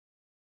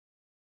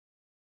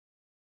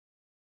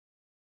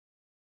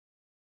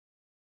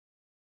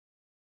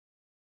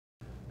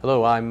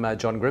Hello, I'm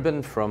John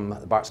Gribben from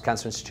the Barts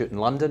Cancer Institute in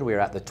London. We're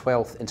at the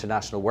 12th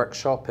International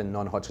Workshop in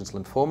Non-Hodgkin's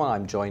lymphoma.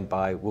 I'm joined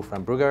by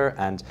Wolfram Brugger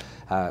and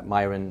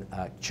Myron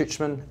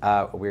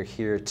Czuczman. We're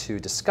here to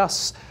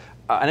discuss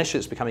an issue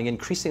that's becoming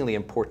increasingly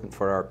important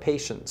for our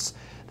patients,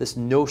 this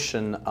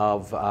notion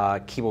of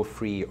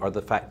chemo-free, or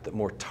the fact that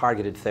more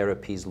targeted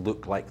therapies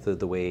look like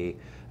the way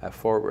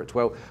forward.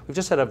 Well, we've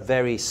just had a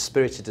very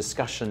spirited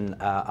discussion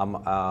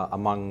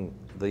among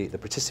the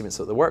participants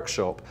at the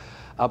workshop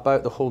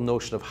about the whole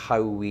notion of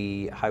how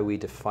we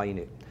define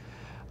it.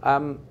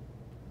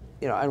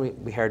 You know,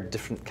 and we heard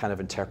different kind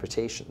of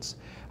interpretations.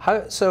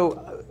 So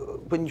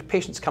when your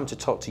patients come to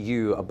talk to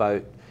you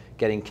about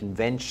getting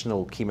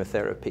conventional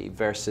chemotherapy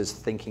versus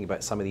thinking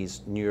about some of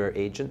these newer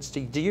agents,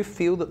 do you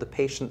feel that the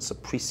patients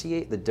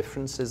appreciate the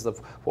differences of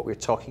what we're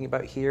talking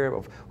about here,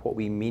 of what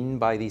we mean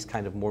by these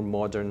kind of more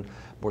modern,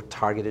 more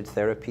targeted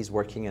therapies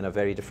working in a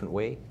very different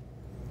way?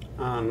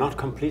 Not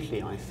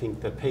completely. I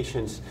think the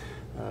patients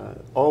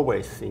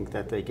always think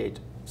that they get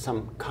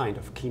some kind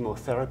of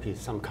chemotherapy,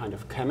 some kind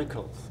of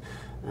chemicals.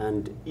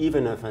 And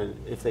even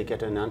if they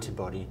get an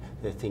antibody,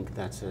 they think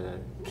that's a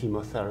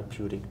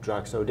chemotherapeutic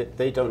drug. So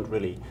they don't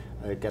really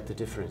get the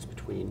difference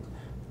between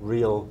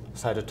real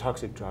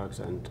cytotoxic drugs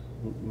and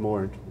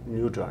more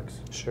new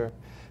drugs. Sure.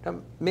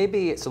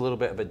 Maybe it's a little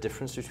bit of a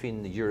difference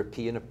between the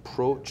European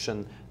approach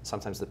and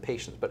sometimes the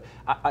patients, but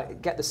I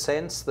get the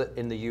sense that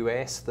in the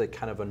US, the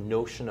kind of a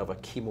notion of a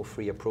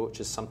chemo-free approach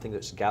is something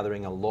that's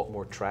gathering a lot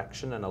more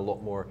traction and a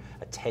lot more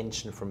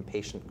attention from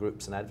patient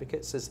groups and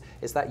advocates.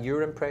 Is that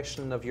your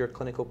impression of your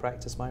clinical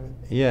practice, Myron?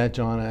 Yeah,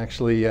 John,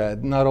 actually,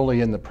 not only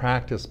in the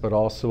practice, but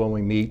also when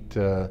we meet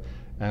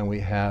and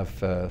we have,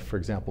 for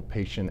example,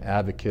 patient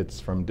advocates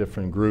from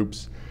different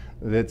groups,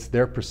 it's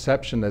their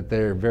perception that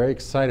they're very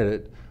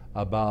excited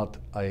about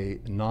a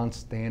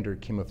non-standard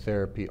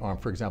chemotherapy arm,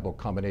 for example,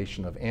 a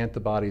combination of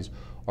antibodies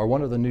or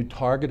one of the new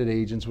targeted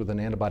agents with an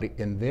antibody.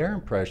 In their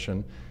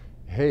impression,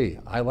 hey,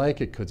 I like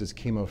it because it's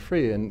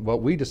chemo-free. And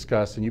what we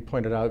discussed, and you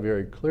pointed out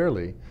very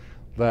clearly,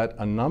 that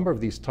a number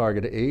of these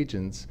targeted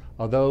agents,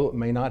 although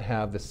may not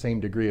have the same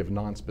degree of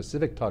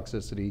non-specific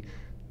toxicity,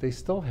 they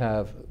still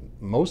have,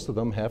 most of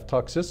them have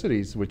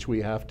toxicities, which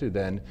we have to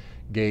then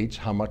gauge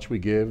how much we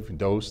give,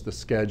 dose, the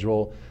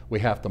schedule. We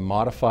have to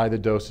modify the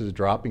doses,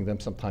 dropping them,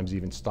 sometimes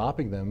even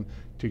stopping them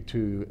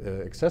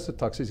to excessive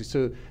toxicity.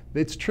 So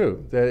it's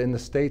true that in the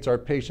States, our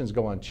patients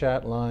go on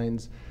chat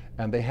lines,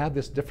 and they have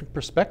this different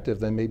perspective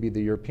than maybe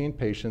the European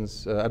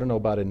patients. I don't know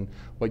about in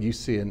what you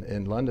see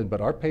in London,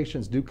 but our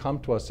patients do come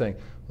to us saying,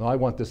 well, I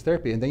want this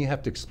therapy. And then you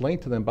have to explain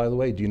to them, by the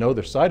way, do you know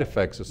there's side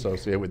effects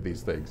associated with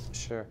these things?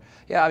 Sure.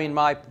 Yeah, I mean,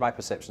 my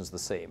perception is the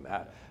same.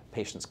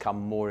 Patients come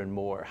more and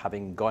more,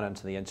 having gone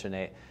onto the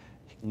internet,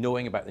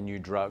 knowing about the new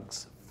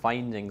drugs,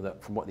 finding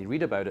that from what they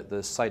read about it,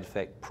 the side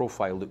effect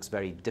profile looks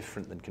very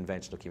different than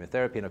conventional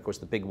chemotherapy. And of course,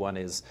 the big one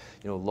is,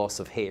 you know, loss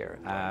of hair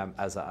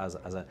as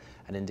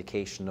an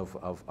indication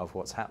of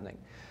what's happening.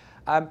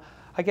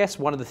 I guess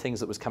one of the things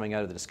that was coming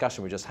out of the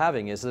discussion we're just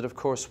having is that, of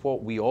course,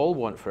 what we all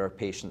want for our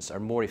patients are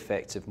more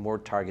effective, more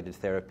targeted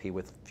therapy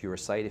with fewer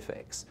side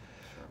effects.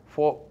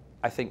 What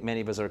I think many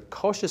of us are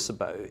cautious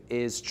about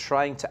is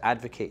trying to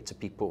advocate to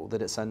people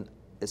that it's an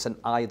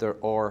either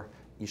or.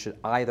 You should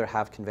either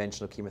have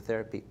conventional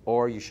chemotherapy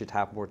or you should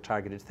have more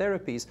targeted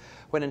therapies,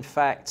 when in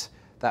fact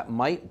that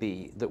might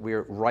be that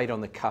we're right on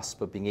the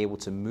cusp of being able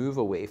to move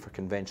away from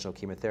conventional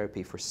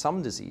chemotherapy for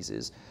some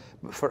diseases.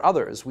 But for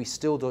others, we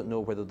still don't know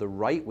whether the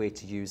right way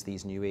to use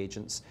these new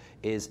agents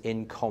is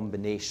in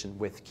combination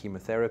with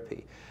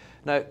chemotherapy.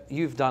 Now,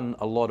 you've done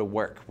a lot of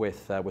work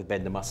with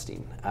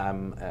bendamustine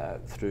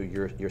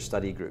through your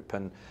study group,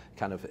 and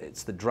kind of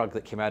it's the drug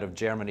that came out of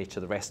Germany to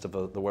the rest of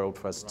the world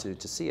for us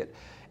to see it.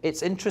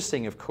 It's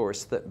interesting, of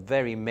course, that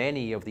very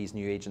many of these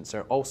new agents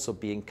are also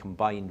being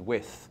combined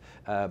with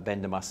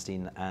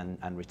bendamustine and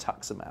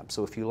rituximab.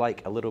 So if you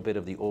like, a little bit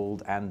of the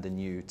old and the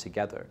new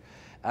together.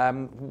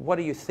 What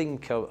do you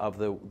think of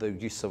the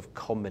use of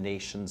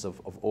combinations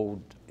of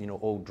old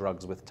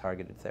drugs with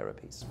targeted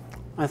therapies?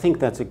 I think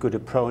that's a good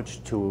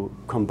approach to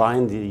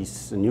combine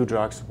these new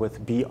drugs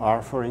with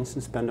BR, for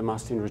instance,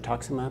 bendamustine,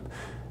 rituximab.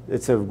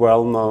 It's a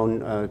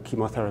well-known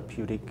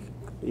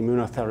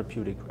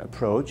immunotherapeutic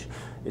approach.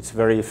 It's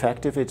very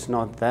effective. It's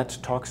not that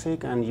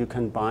toxic, and you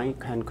can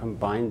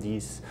combine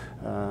this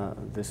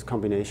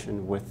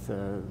combination with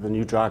the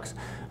new drugs.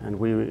 And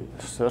we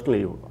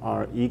certainly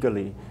are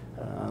eagerly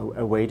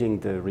awaiting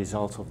the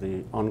results of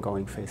the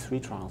ongoing phase 3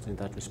 trials in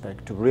that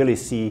respect, to really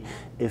see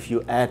if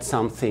you add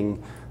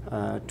something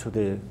to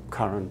the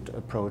current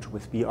approach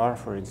with BR,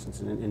 for instance,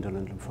 in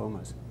indolent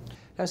lymphomas.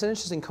 Now, it's an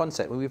interesting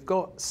concept. We've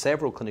got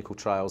several clinical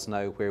trials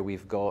now where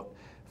we've got,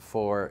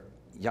 for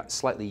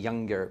slightly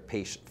younger,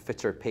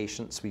 fitter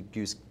patients, we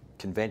use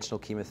conventional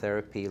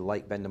chemotherapy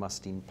like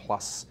bendamustine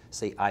plus,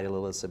 say,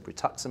 idelalisib,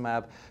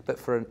 rituximab. But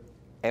for an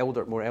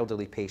more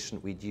elderly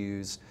patient, we'd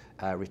use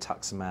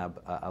rituximab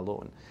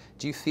alone.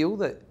 Do you feel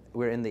that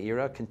we're in the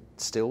era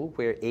still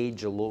where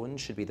age alone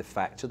should be the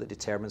factor that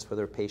determines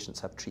whether patients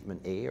have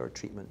treatment A or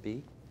treatment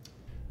B?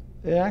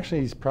 It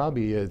actually is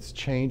probably, it's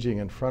changing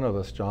in front of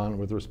us, John,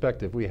 with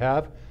respect. If we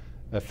have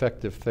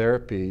effective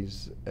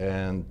therapies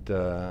and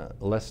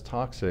less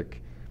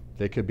toxic,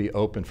 they could be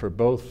open for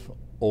both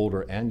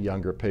older and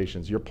younger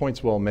patients. Your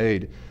point's well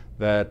made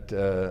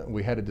that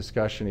we had a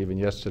discussion even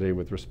yesterday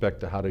with respect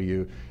to how do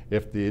you,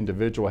 if the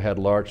individual had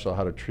large cell,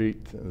 how to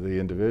treat the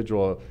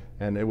individual,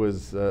 and it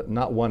was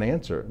not one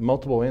answer,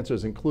 multiple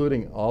answers,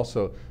 including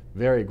also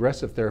very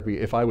aggressive therapy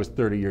if I was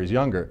 30 years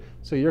younger.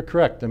 So you're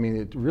correct. I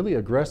mean, a really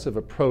aggressive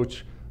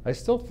approach, I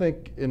still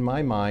think in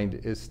my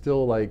mind is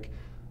still like,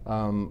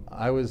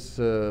 I was,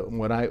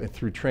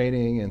 through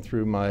training and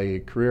through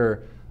my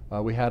career,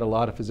 we had a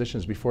lot of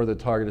physicians before the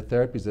targeted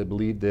therapies that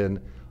believed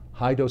in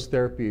high dose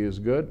therapy is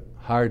good,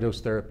 higher dose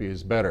therapy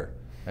is better.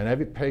 And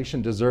every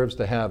patient deserves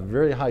to have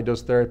very high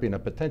dose therapy and a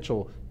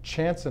potential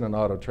chance in an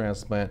auto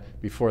transplant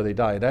before they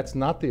die. That's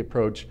not the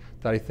approach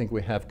that I think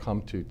we have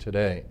come to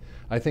today.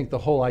 I think the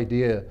whole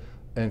idea,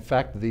 in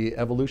fact, the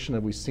evolution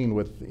that we've seen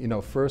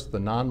with, first the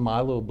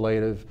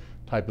non-myeloablative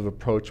type of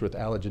approach with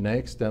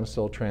allogeneic stem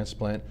cell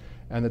transplant,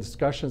 and the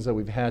discussions that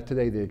we've had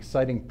today, the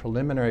exciting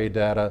preliminary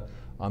data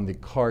on the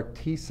CAR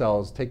T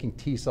cells, taking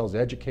T cells,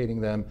 educating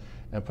them,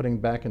 and putting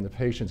back in the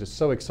patients is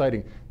so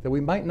exciting that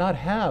we might not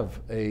have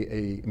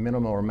a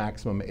minimum or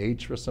maximum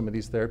age for some of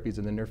these therapies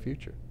in the near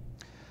future.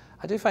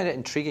 I do find it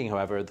intriguing,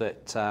 however,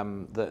 that,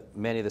 that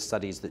many of the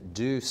studies that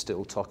do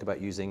still talk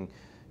about using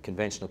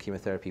conventional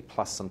chemotherapy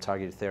plus some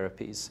targeted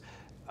therapies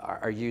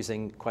are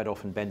using quite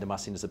often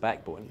bendamustine as a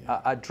backbone.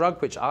 Yeah. A drug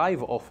which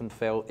I've often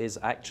felt is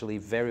actually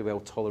very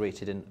well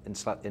tolerated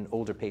in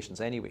older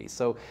patients anyway.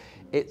 So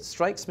it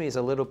strikes me as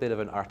a little bit of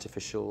an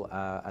artificial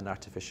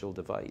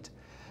divide.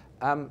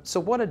 So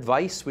what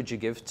advice would you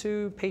give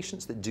to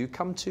patients that do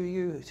come to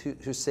you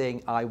who's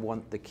saying, I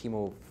want the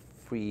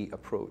chemo-free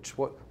approach?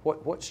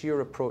 What's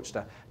your approach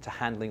to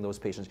handling those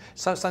patients?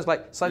 Sounds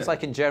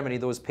like in Germany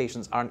those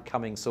patients aren't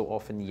coming so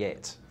often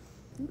yet.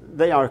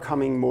 They are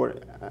coming more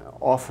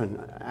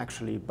often,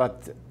 actually,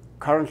 but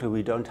currently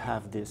we don't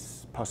have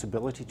this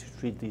possibility to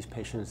treat these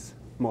patients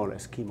more or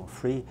less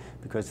chemo-free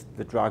because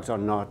the drugs are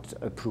not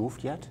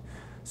approved yet.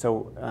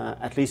 So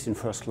at least in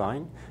first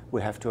line,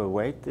 we have to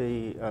await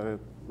the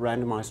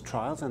randomized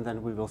trials, and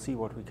then we will see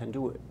what we can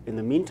do. In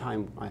the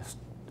meantime, I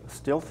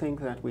still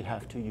think that we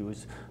have to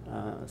use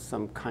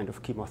some kind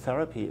of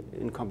chemotherapy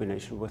in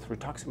combination with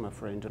rituximab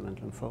for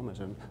indolent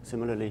lymphomas and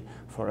similarly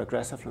for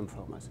aggressive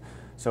lymphomas.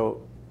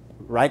 So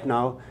right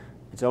now,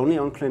 it's only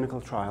on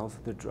clinical trials.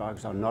 The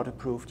drugs are not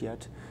approved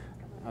yet,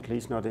 at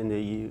least not in the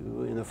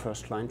EU, in the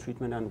first-line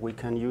treatment, and we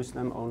can use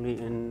them only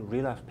in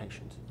relapse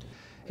patients.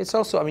 It's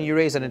also, I mean, you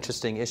raise an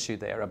interesting issue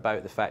there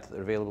about the fact that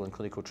they're available in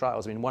clinical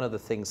trials. I mean, one of the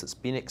things that's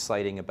been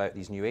exciting about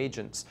these new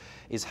agents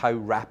is how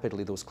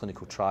rapidly those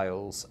clinical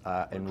trials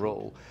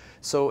enroll.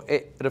 So,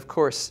 but of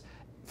course,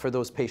 for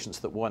those patients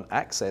that want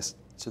access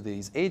to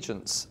these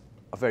agents,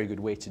 a very good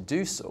way to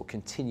do so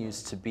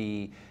continues to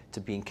be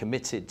being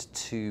committed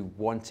to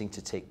wanting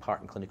to take part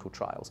in clinical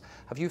trials.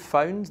 Have you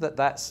found that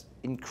that's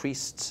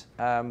increased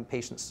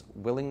patients'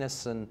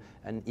 willingness and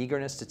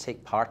eagerness to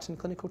take part in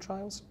clinical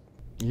trials?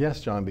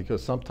 Yes, John,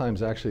 because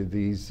sometimes actually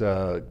these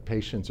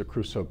patients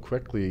accrue so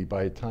quickly,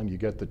 by the time you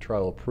get the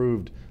trial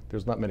approved,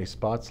 there's not many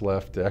spots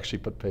left to actually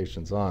put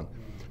patients on.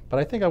 But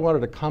I think I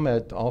wanted to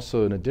comment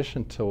also, in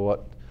addition to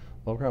what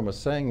Wolfram was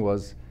saying,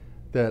 was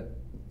that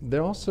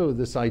there's also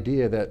this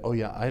idea that, oh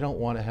yeah, I don't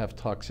want to have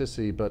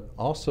toxicity, but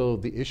also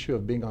the issue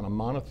of being on a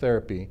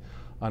monotherapy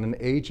on an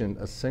agent,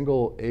 a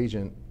single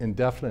agent,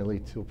 indefinitely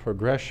to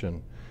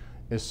progression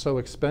is so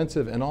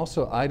expensive. And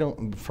also,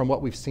 from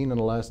what we've seen in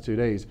the last 2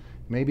 days,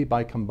 maybe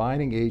by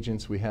combining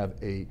agents, we have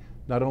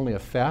not only a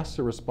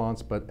faster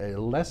response, but a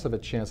less of a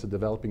chance of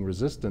developing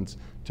resistance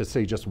to,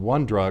 say, just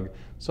one drug.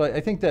 So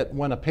I think that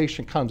when a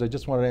patient comes, I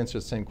just wanted to answer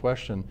the same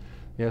question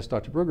you asked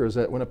Dr. Brugger, is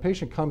that when a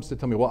patient comes to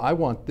tell me, well, I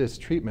want this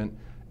treatment,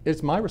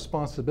 it's my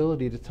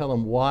responsibility to tell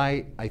them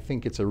why I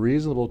think it's a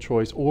reasonable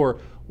choice, or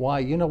why,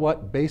 you know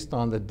what, based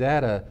on the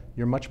data,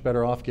 you're much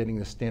better off getting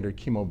the standard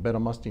chemo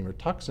bendamustine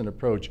Rituxan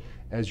approach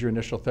as your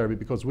initial therapy,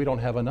 because we don't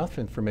have enough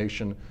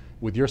information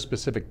with your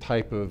specific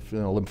type of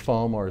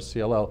lymphoma or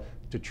CLL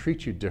to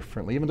treat you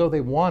differently. Even though they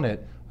want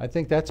it, I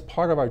think that's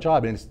part of our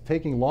job, and it's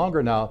taking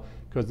longer now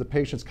because the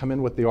patients come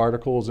in with the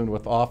articles and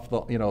with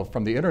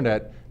from the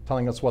internet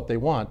telling us what they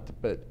want,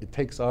 but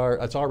it's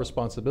our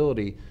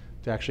responsibility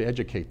to actually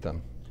educate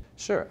them.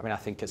 Sure. I mean, I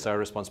think it's our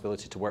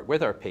responsibility to work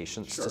with our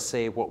patients to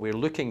say what we're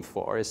looking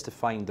for is to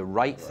find the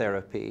right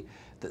therapy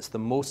that's the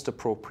most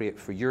appropriate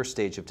for your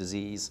stage of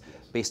disease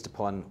based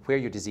upon where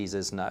your disease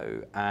is now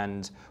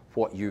and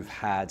what you've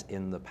had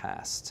in the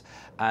past.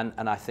 And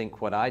I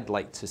think what I'd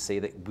like to say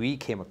that we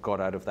got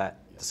out of that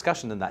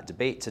discussion and that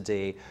debate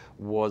today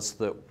was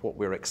that what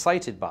we're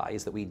excited by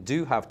is that we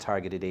do have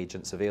targeted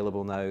agents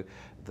available now.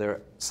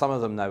 Some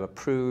of them now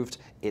approved.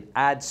 It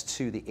adds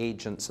to the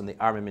agents and the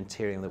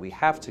armamentarium that we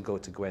have to go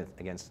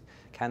against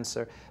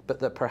cancer, but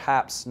that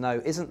perhaps now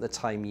isn't the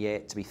time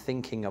yet to be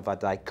thinking of a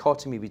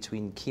dichotomy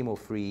between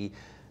chemo-free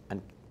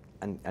and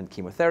and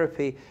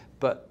chemotherapy,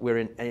 but we're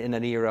in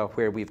an era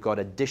where we've got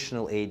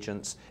additional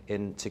agents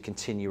to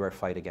continue our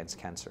fight against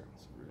cancer.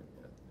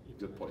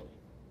 Good point.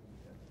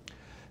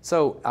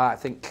 So I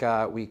think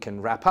we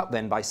can wrap up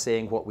then by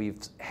saying what we've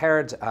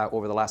heard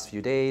over the last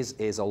few days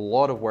is a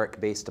lot of work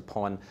based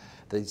upon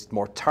these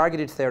more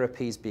targeted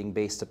therapies being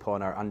based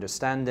upon our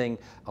understanding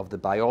of the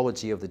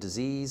biology of the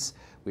disease.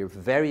 We're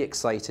very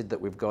excited that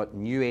we've got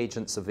new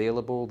agents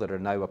available that are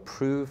now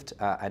approved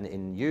and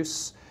in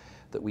use,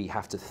 that we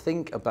have to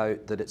think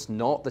about that it's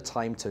not the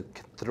time to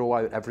throw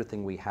out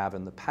everything we have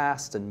in the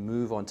past and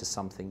move on to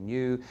something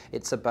new.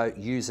 It's about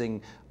using,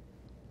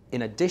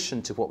 in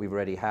addition to what we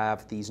already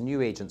have, these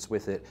new agents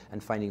with it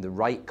and finding the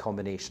right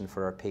combination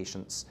for our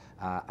patients,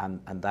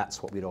 and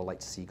that's what we'd all like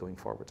to see going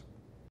forward.